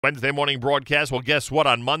Wednesday morning broadcast. Well, guess what?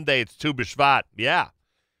 On Monday, it's Tu B'Shvat. Yeah.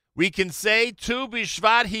 We can say Tu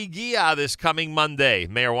B'Shvat Higia this coming Monday.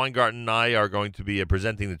 Mayor Weingarten and I are going to be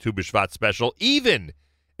presenting the Tu B'Shvat special, even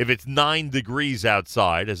if it's 9 degrees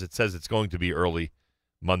outside, as it says it's going to be early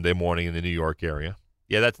Monday morning in the New York area.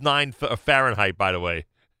 Yeah, that's 9 Fahrenheit, by the way,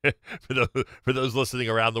 for those listening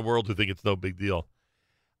around the world who think it's no big deal.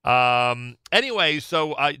 Anyway,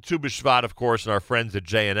 so Tu B'Shvat, of course, and our friends at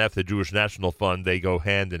JNF, the Jewish National Fund, they go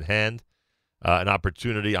hand in hand. An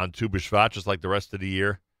opportunity on Tu B'Shvat, just like the rest of the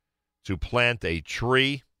year, to plant a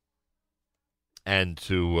tree and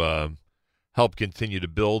to help continue to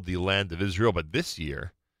build the land of Israel. But this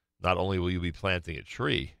year, not only will you be planting a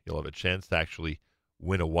tree, you'll have a chance to actually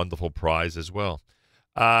win a wonderful prize as well.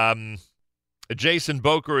 Jason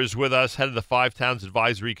Boker is with us, head of the Five Towns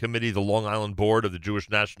Advisory Committee, the Long Island Board of the Jewish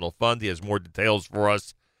National Fund. He has more details for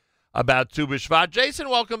us about Tu B'Shvat. Jason,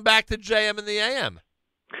 welcome back to JM in the AM.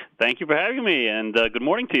 Thank you for having me, and good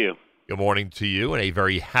morning to you. Good morning to you, and a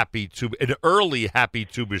very happy an early happy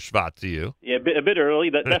Tu B'Shvat to you. Yeah, a bit early.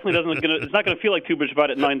 That definitely it's not going to feel like Tu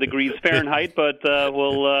B'Shvat at 9 degrees Fahrenheit, but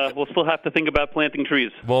we'll still have to think about planting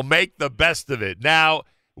trees. We'll make the best of it. Now,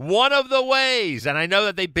 one of the ways, and I know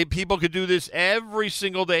that people could do this every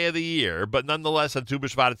single day of the year, but nonetheless on Tu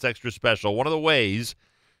B'Shvat it's extra special. One of the ways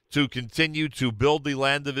to continue to build the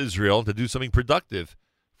land of Israel, to do something productive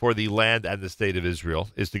for the land and the state of Israel,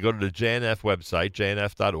 is to go to the JNF website,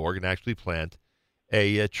 jnf.org, and actually plant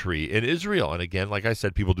a tree in Israel. And again, like I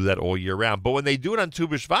said, people do that all year round. But when they do it on Tu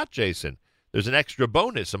B'Shvat, Jason, there's an extra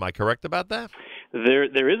bonus. Am I correct about that?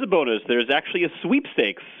 There is a bonus. There's actually a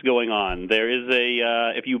sweepstakes going on. There is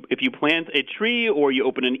if you plant a tree or you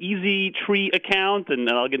open an Easy Tree account, and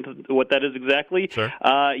I'll get into what that is exactly. Sure.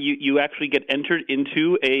 You actually get entered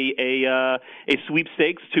into a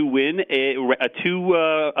sweepstakes to win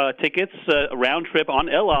two tickets, a round trip on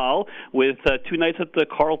El Al with 2 nights at the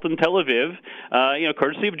Carlton Tel Aviv,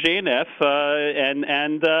 courtesy of JNF,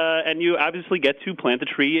 and you obviously get to plant a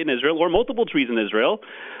tree in Israel or multiple trees in Israel.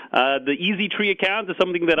 The Easy Tree account is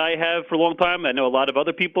something that I have for a long time. I know a lot of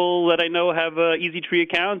other people that I know have an Easy Tree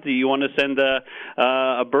account. You want to send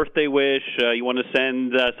a birthday wish, you want to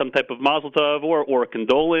send some type of mazel tov or a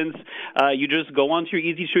condolence, you just go onto your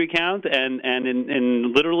Easy Tree account, and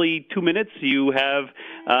in literally 2 minutes you have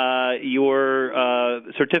your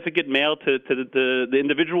certificate mailed to the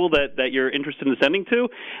individual that you're interested in sending to,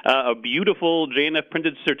 a beautiful JNF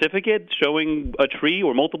printed certificate showing a tree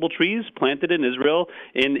or multiple trees planted in Israel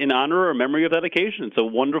in honor or memory of that occasion. It's a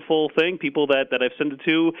wonderful thing. People that I've sent it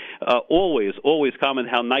to always comment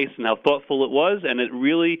how nice and how thoughtful it was, and it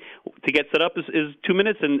really, to get set up is 2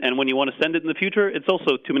 minutes, and when you want to send it in the future, it's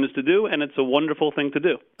also 2 minutes to do, and it's a wonderful thing to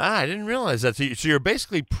do. I didn't realize that. So you're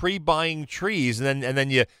basically pre-buying trees, and then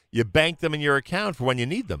you bank them in your account for when you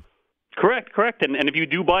need them. Correct. And if you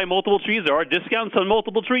do buy multiple trees, there are discounts on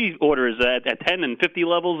multiple tree orders at 10 and 50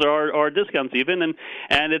 levels. There are discounts even,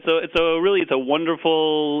 and it's a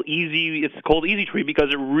wonderful, easy. It's called Easy Tree because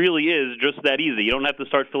it really is just that easy. You don't have to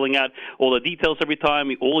start filling out all the details every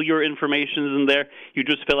time. All your information is in there. You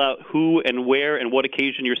just fill out who and where and what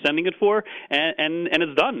occasion you're sending it for, and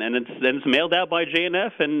it's done. And it's mailed out by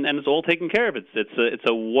JNF, and it's all taken care of. It's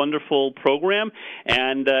a wonderful program,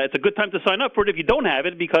 and it's a good time to sign up for it if you don't have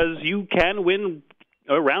it, because you can win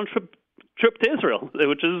a round trip to Israel,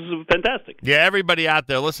 which is fantastic. Yeah, everybody out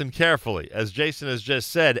there, listen carefully. As Jason has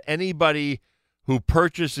just said, anybody who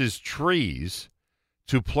purchases trees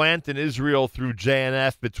to plant in Israel through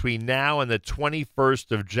JNF between now and the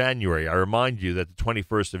 21st of January, I remind you that the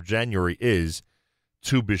 21st of January is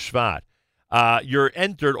Tu B'Shvat, you're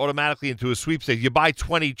entered automatically into a sweepstakes. You buy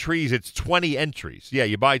 20 trees, it's 20 entries. Yeah,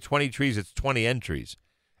 you buy 20 trees, it's 20 entries.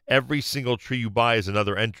 Every single tree you buy is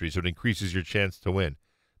another entry, so it increases your chance to win.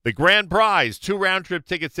 The grand prize, 2 round-trip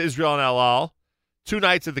tickets to Israel and El Al, 2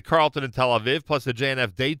 nights at the Carlton in Tel Aviv, plus a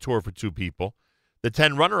JNF day tour for 2 people. The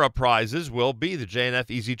 10 runner-up prizes will be the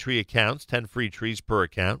JNF Easy Tree accounts, 10 free trees per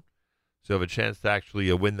account. So you have a chance to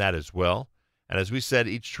actually win that as well. And as we said,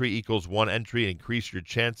 each tree equals 1 entry, and increase your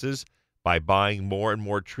chances by buying more and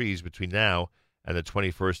more trees between now and the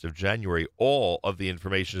 21st of January. All of the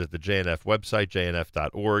information is at the JNF website,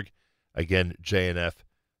 jnf.org. Again,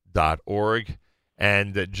 jnf.org.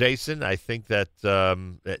 And Jason, I think that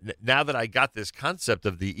now that I got this concept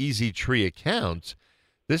of the Easy Tree account,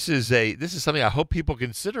 this is something I hope people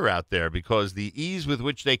consider out there, because the ease with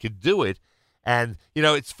which they could do it, and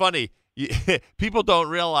it's funny, people don't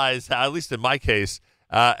realize how, at least in my case,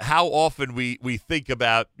 how often we think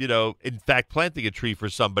about, in fact, planting a tree for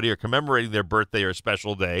somebody or commemorating their birthday or a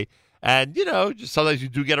special day. And, just sometimes you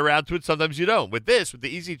do get around to it, sometimes you don't. With the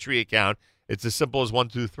Easy Tree account, It's as simple as 1,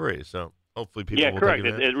 2, 3. So hopefully people will correct.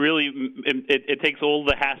 take It really it takes all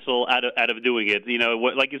the hassle out of doing it.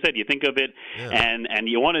 Like you said, you think of it and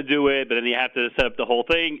you want to do it, but then you have to set up the whole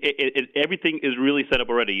thing. Everything is really set up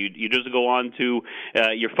already. You just go on to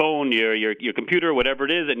your phone, your computer, whatever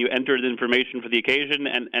it is, and you enter the information for the occasion,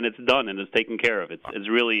 and it's done and it's taken care of. It's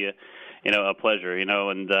really a pleasure,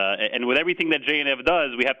 and with everything that JNF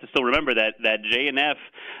does, we have to still remember that JNF,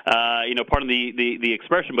 pardon the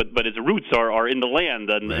expression, but its roots are in the land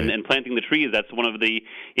and planting the trees. That's one of the,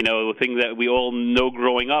 things that we all know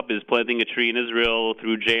growing up is planting a tree in Israel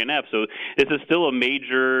through JNF. So this is still a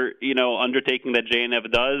major, undertaking that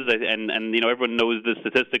JNF does, and everyone knows the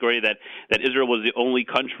statistic already that Israel was the only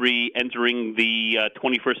country entering the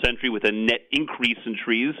 21st century with a net increase in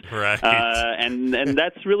trees. Right. And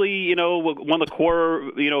that's really, one of the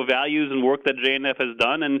core, values and work that JNF has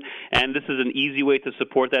done, and this is an easy way to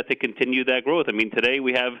support that, to continue that growth. I mean, today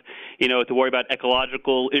we have, to worry about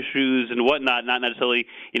ecological issues and whatnot, not necessarily,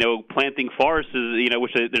 planting forests,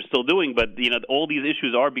 which they're still doing, but, all these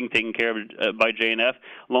issues are being taken care of by JNF,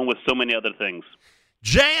 along with so many other things.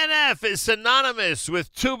 JNF is synonymous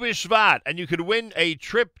with Tu B'Shvat, and you could win a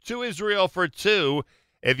trip to Israel for two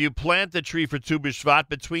if you plant a tree for Tu B'Shvat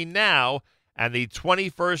between now and the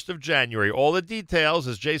 21st of January. All the details,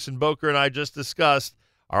 as Jason Boker and I just discussed,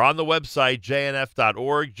 are on the website,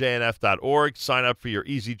 jnf.org, jnf.org. Sign up for your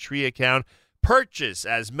Easy Tree account. Purchase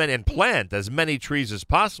as many and plant as many trees as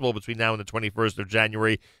possible between now and the 21st of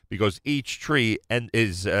January, because each tree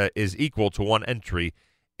is equal to one entry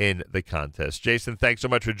in the contest. Jason, thanks so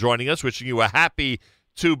much for joining us. Wishing you a happy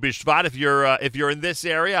Tu B'Shvat. If you're in this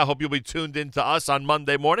area, I hope you'll be tuned in to us on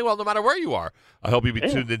Monday morning. Well, no matter where you are, I hope you'll be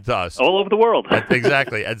tuned in to us all over the world.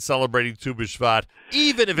 Exactly, and celebrating Tu B'Shvat,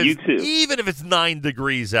 even if it's 9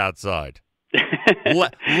 degrees outside.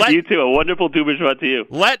 You too. A wonderful Tu B'Shvat to you.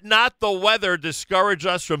 Let not the weather discourage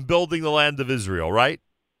us from building the land of Israel. Right?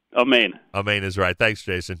 Amen. Amen is right. Thanks,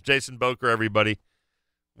 Jason. Jason Boker, everybody.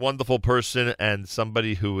 Wonderful person, and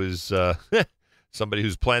somebody who is somebody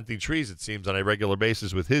who's planting trees, it seems, on a regular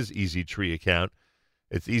basis with his Easy Tree account.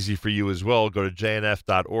 It's easy for you as well. Go to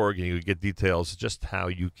jnf.org and you can get details just how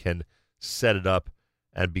you can set it up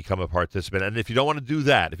and become a participant. And if you don't want to do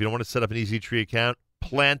that, if you don't want to set up an Easy Tree account,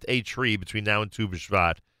 plant a tree between now and Tu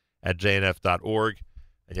B'Shvat at jnf.org,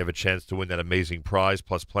 and you have a chance to win that amazing prize,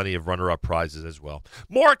 plus plenty of runner-up prizes as well.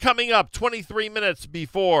 More coming up 23 minutes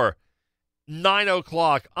before 9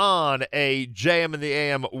 o'clock on a JM in the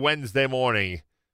AM Wednesday morning.